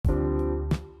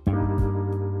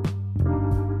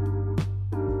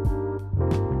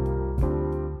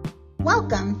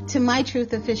Welcome to My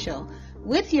Truth Official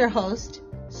with your host,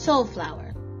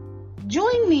 Soulflower.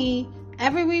 Join me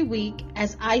every week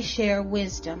as I share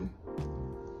wisdom,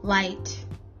 light,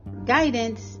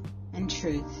 guidance, and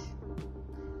truth.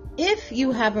 If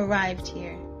you have arrived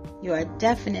here, you are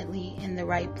definitely in the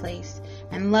right place,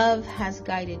 and love has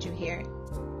guided you here.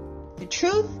 The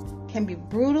truth can be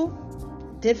brutal,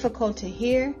 difficult to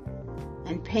hear,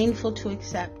 and painful to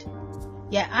accept.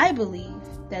 Yet I believe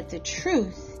that the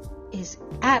truth is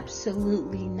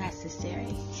absolutely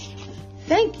necessary.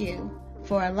 Thank you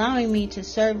for allowing me to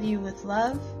serve you with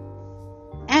love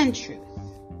and truth.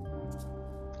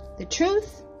 The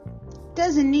truth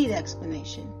doesn't need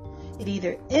explanation. It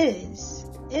either is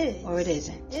or it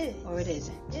isn't, or it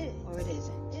isn't, or it isn't, or it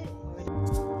isn't.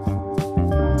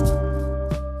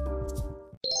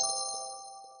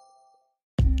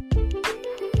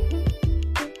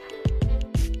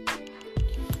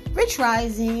 Rich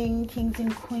Rising, Kings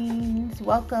and Queens,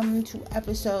 welcome to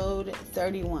episode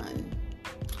 31,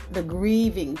 the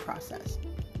grieving process.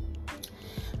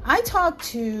 I talk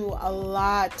to a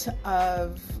lot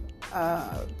of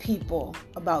people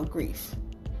about grief.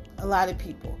 A lot of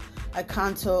people. I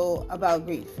consult about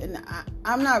grief, and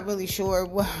I'm not really sure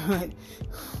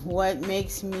what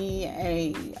makes me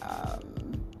I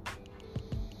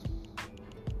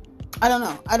don't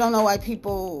know. I don't know why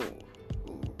people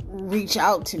reach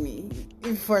out to me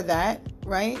for that,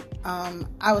 right?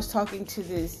 I was talking to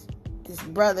this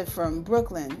brother from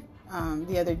Brooklyn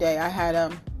the other day. I had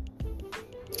a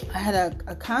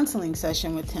counseling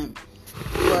session with him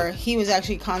where he was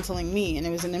actually counseling me, and it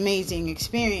was an amazing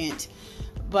experience.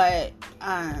 But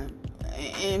and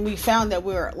we found that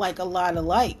we were like a lot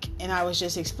alike, and I was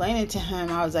just explaining to him,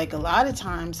 I was like, a lot of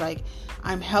times, like,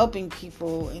 I'm helping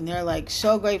people and they're like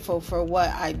so grateful for what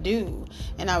I do,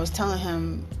 and I was telling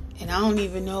him, and I don't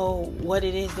even know what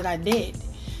it is that I did.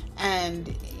 And,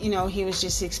 he was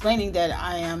just explaining that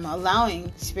I am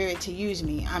allowing Spirit to use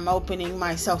me. I'm opening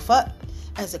myself up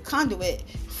as a conduit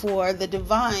for the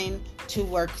divine to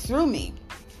work through me.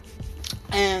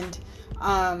 And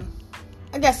I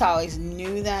guess I always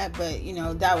knew that, but,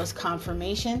 that was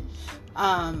confirmation.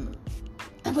 And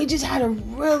we just had a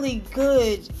really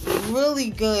good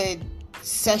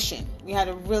session. We had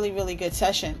a really good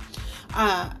session.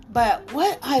 But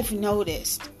what I've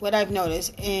noticed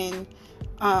in,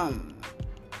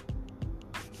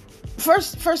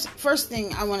 first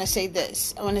thing I want to say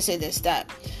this, that,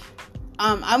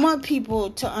 I want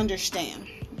people to understand,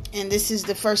 and this is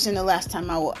the first and the last time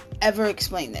I will ever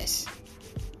explain this,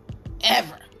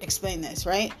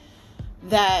 right?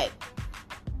 That,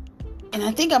 and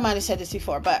I think I might have said this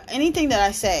before, but anything that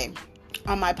I say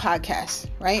on my podcast,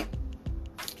 right,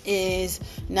 is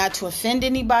not to offend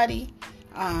anybody,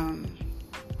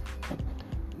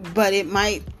 but it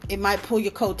might pull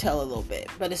your coattail a little bit,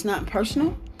 but it's not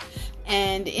personal.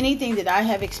 And anything that I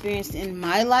have experienced in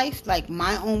my life, like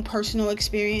my own personal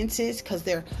experiences, because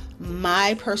they're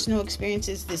my personal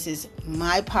experiences, this is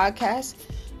my podcast,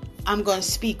 I'm going to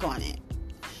speak on it.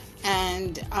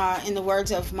 And in the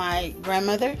words of my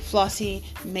grandmother, Flossie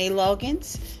May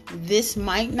Loggins, this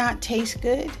might not taste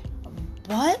good,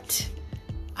 but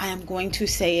I am going to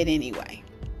say it anyway,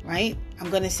 right? I'm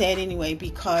going to say it anyway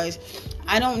because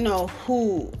I don't know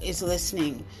who is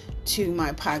listening to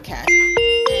my podcast.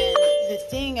 And the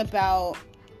thing about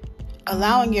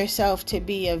allowing yourself to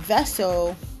be a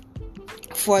vessel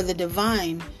for the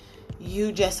divine,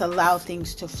 you just allow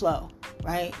things to flow,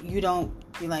 right? You don't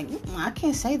be like, I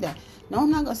can't say that. No,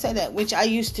 I'm not going to say that, which I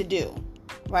used to do,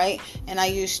 right? And I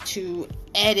used to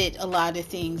edit a lot of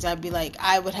things. I'd be like,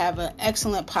 I would have an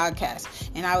excellent podcast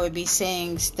and I would be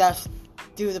saying stuff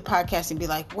through the podcast and be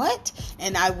like, what?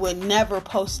 And I would never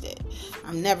post it.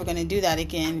 I'm never going to do that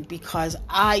again because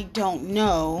I don't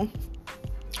know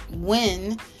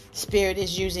when Spirit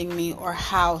is using me or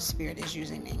how Spirit is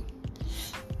using me.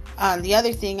 The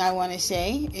other thing I want to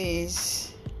say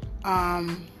is,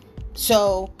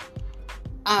 so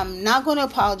I'm not going to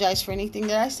apologize for anything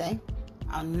that I say.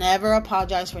 I'll never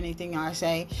apologize for anything I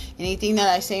say. Anything that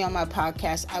I say on my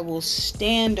podcast, I will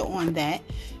stand on that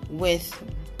with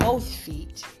both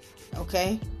feet.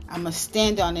 Okay? I'm going to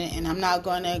stand on it, and I'm not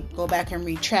going to go back and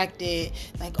retract it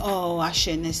like, oh, I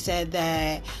shouldn't have said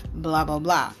that, blah, blah,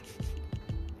 blah.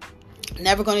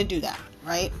 Never going to do that,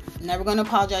 right? Never going to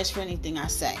apologize for anything I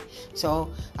say.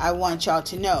 So I want y'all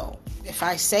to know, if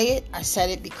I say it, I said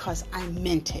it because I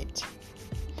meant it.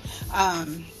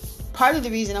 Part of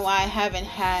the reason why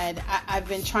I've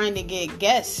been trying to get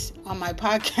guests on my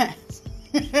podcast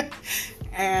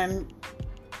and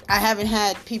I haven't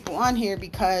had people on here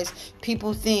because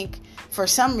people think for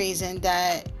some reason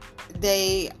that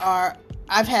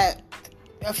I've had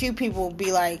a few people will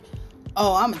be like,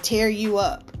 oh, I'm gonna tear you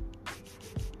up.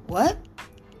 What?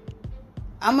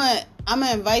 I'm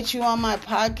gonna invite you on my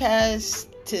podcast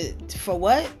for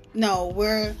what? No,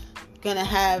 we're gonna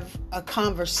have a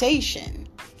conversation.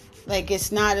 Like,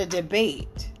 it's not a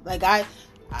debate. Like, I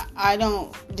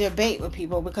don't debate with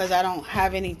people because I don't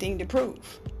have anything to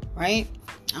prove, right?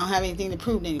 I don't have anything to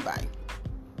prove to anybody.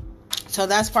 So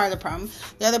that's part of the problem.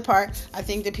 The other part, I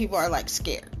think that people are like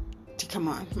scared to come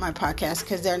on my podcast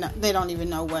because they don't even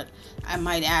know what I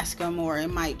might ask them, or it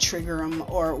might trigger them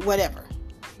or whatever.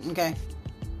 Okay,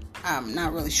 I'm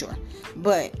not really sure,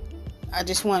 but I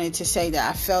just wanted to say that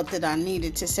I felt that I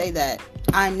needed to say that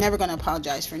I'm never going to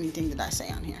apologize for anything that I say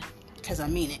on here because I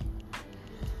mean it.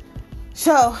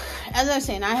 So, as I was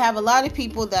saying, I have a lot of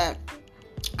people that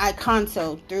I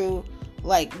console through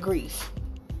like grief.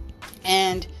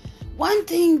 And one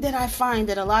thing that I find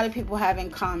that a lot of people have in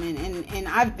common, and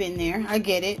I've been there, I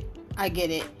get it,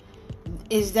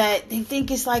 is that they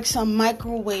think it's like some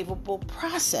microwavable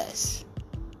process.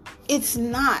 It's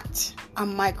not a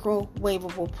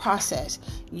microwavable process.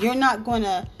 You're not going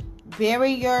to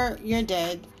bury your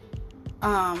dead,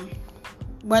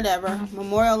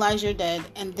 memorialize your dead,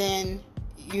 and then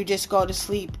you just go to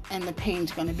sleep and the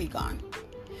pain's going to be gone.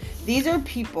 These are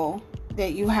people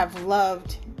that you have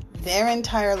loved their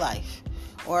entire life,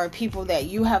 or people that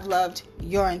you have loved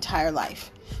your entire life.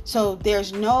 So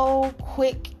there's no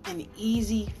quick and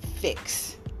easy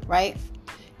fix, right?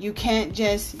 You can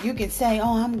say,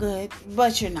 oh, I'm good,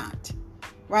 but you're not,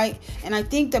 right? And I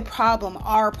think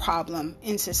our problem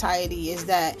in society is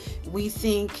that we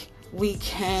think we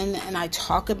can, and I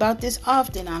talk about this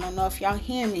often, I don't know if y'all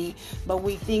hear me, but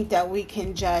we think that we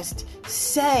can just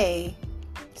say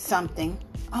something,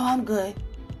 oh, I'm good,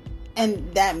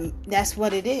 and that's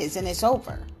what it is, and it's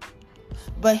over.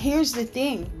 But here's the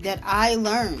thing that I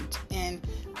learned, and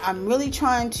I'm really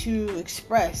trying to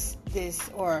express this,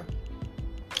 or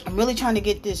I'm really trying to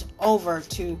get this over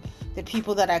to the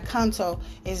people that I console,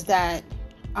 is that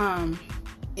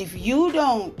if you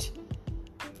don't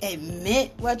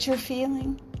admit what you're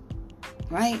feeling,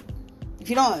 right? If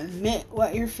you don't admit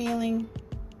what you're feeling,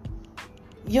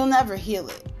 you'll never heal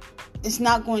it. It's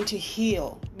not going to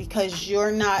heal because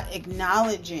you're not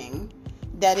acknowledging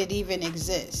that it even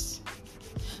exists.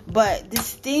 But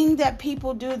this thing that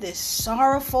people do, this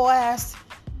sorrowful ass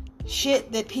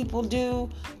shit that people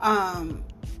do, and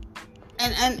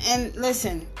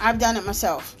listen, I've done it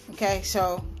myself, okay?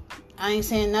 So I ain't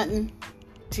saying nothing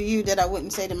to you that I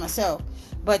wouldn't say to myself.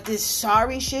 But this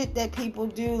sorry shit that people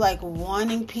do, like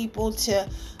wanting people to,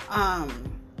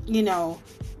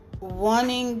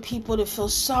 wanting people to feel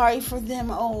sorry for them.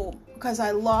 Oh, because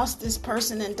I lost this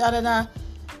person and da-da-da.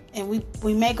 And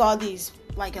we make all these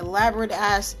like elaborate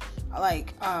ass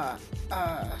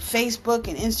Facebook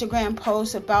and Instagram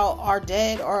posts about our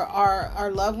dead or our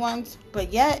loved ones.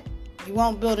 But yet, you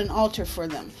won't build an altar for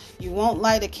them. You won't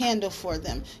light a candle for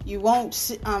them. You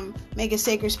won't make a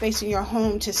sacred space in your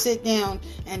home to sit down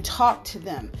and talk to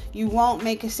them. You won't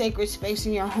make a sacred space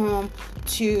in your home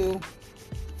to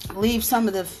leave some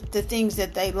of the things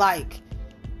that they like.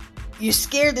 You're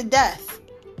scared to death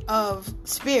of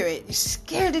spirit. You're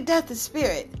scared to death of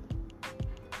spirit.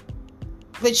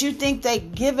 But you think they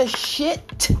give a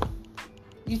shit?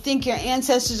 You think your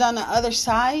ancestors on the other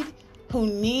side who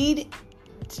need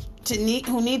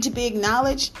to be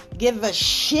acknowledged give a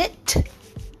shit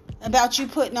about you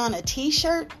putting on a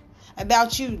t-shirt,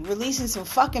 about you releasing some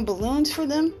fucking balloons for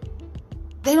them?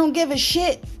 They don't give a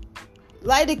shit.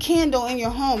 Light a candle in your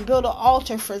home, build an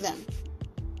altar for them.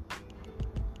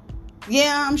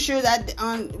 Yeah, I'm sure that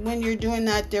when you're doing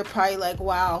that, they're probably like,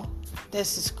 wow,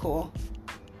 this is cool.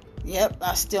 Yep,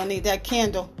 I still need that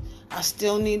candle. I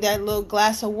still need that little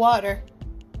glass of water,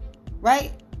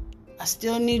 right? I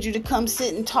still need you to come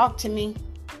sit and talk to me.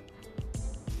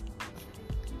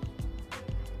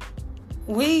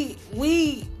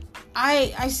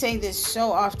 I say this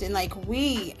so often, like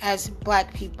we as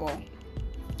black people,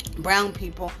 brown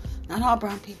people, not all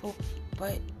brown people,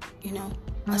 but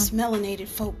us melanated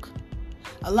folk,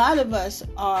 a lot of us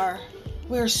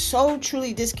we're so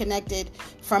truly disconnected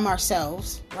from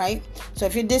ourselves, right? So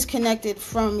if you're disconnected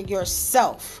from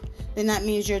yourself, then that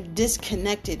means you're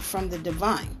disconnected from the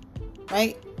divine.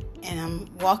 Right? And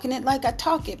I'm walking it like I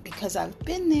talk it because I've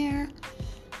been there.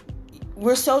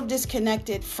 We're so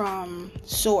disconnected from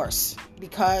source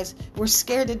because we're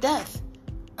scared to death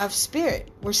of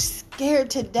spirit. We're scared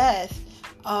to death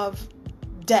of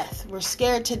death. We're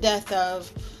scared to death of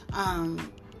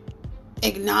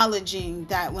acknowledging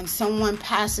that when someone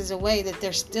passes away that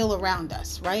they're still around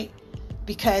us, right?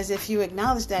 Because if you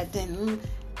acknowledge that, then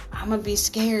I'm going to be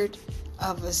scared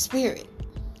of a spirit.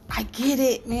 I get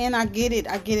it, man. I get it.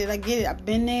 I've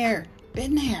been there.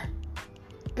 Been there.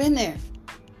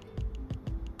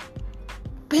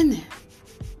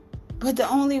 But the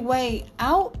only way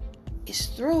out is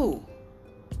through.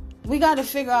 We got to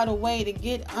figure out a way to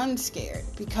get unscared,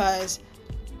 because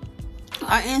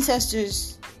our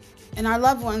ancestors and our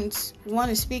loved ones want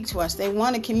to speak to us. They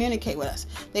want to communicate with us.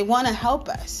 They want to help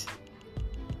us.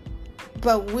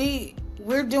 But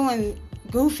we're doing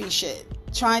goofy shit,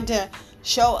 trying to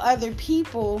show other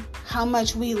people how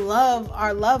much we love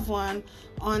our loved one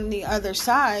on the other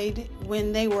side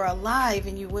when they were alive,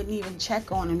 and you wouldn't even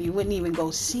check on them. You wouldn't even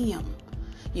go see them.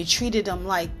 You treated them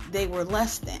like they were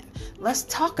less than. Let's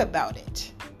talk about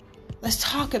it.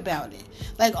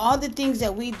 Like all the things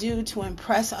that we do to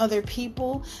impress other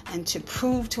people and to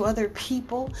prove to other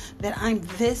people that I'm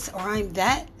this or I'm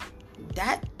that,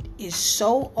 that is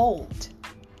so old.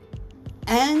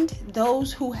 And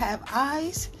those who have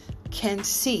eyes can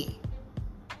see.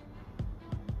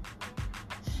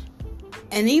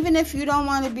 And even if you don't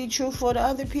want to be truthful to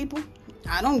other people,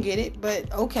 I don't get it,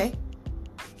 but okay.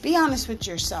 Be honest with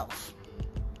yourself.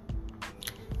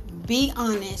 Be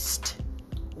honest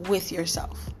with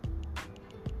yourself.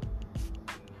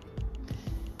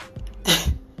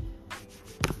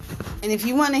 And if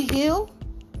you want to heal,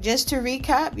 just to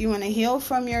recap, you want to heal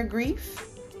from your grief.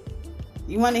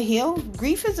 You want to heal.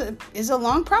 Grief is a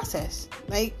long process.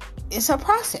 Like, it's a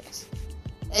process.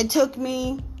 It took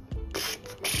me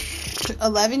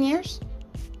 11 years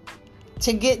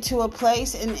to get to a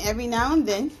place, and every now and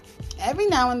then, every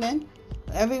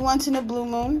once in a blue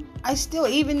moon, I still,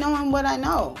 even knowing what I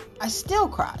know, I still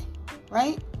cry,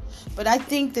 right? But I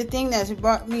think the thing that's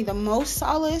brought me the most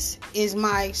solace is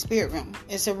my spirit room.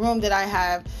 It's a room that I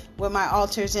have with my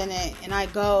altars in it, and I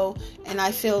go and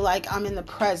I feel like I'm in the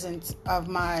presence of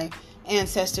my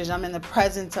ancestors. I'm in the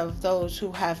presence of those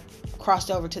who have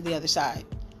crossed over to the other side.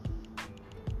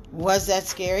 Was that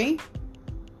scary?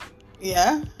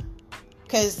 Yeah,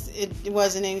 because it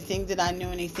wasn't anything that I knew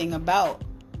anything about.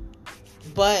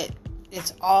 But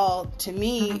it's all, to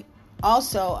me,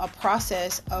 also a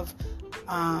process of,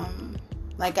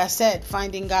 like I said,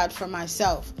 finding God for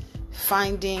myself,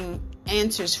 finding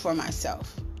answers for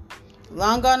myself.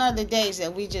 Long gone are the days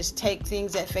that we just take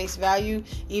things at face value,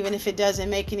 even if it doesn't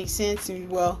make any sense. And,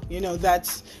 well,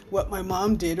 that's what my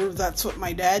mom did, or that's what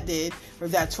my dad did, or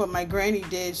that's what my granny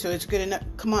did, so it's good enough.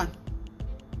 Come on.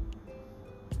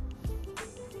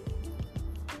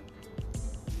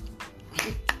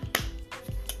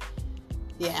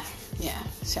 Yeah.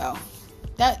 So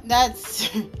that's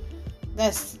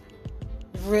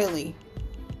really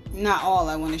not all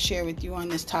I want to share with you on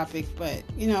this topic, but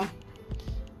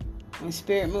when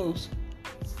spirit moves.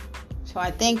 So I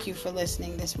thank you for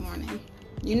listening this morning.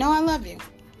 I love you.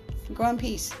 Grow in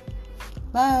peace.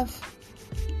 Love.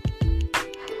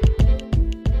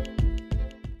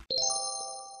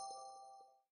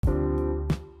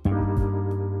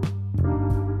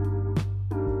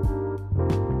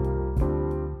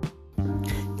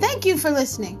 Thank you for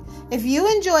listening. If you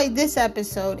enjoyed this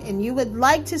episode and you would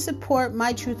like to support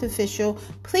My Truth Official,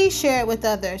 please share it with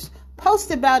others.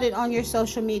 Post about it on your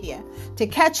social media. To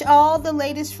catch all the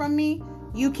latest from me,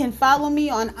 you can follow me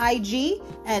on IG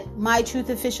at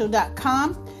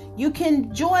mytruthofficial.com. You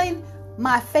can join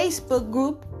my Facebook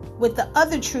group with the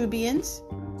other Trubians.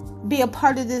 Be a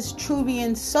part of this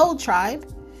Trubian Soul Tribe,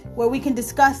 where we can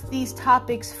discuss these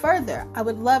topics further. I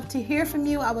would love to hear from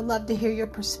you. I would love to hear your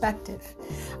perspective.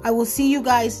 I will see you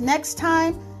guys next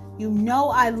time.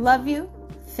 I love you.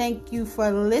 Thank you for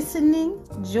listening.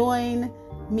 Join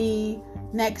me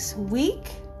next week.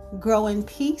 Grow in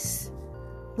peace.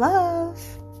 Love.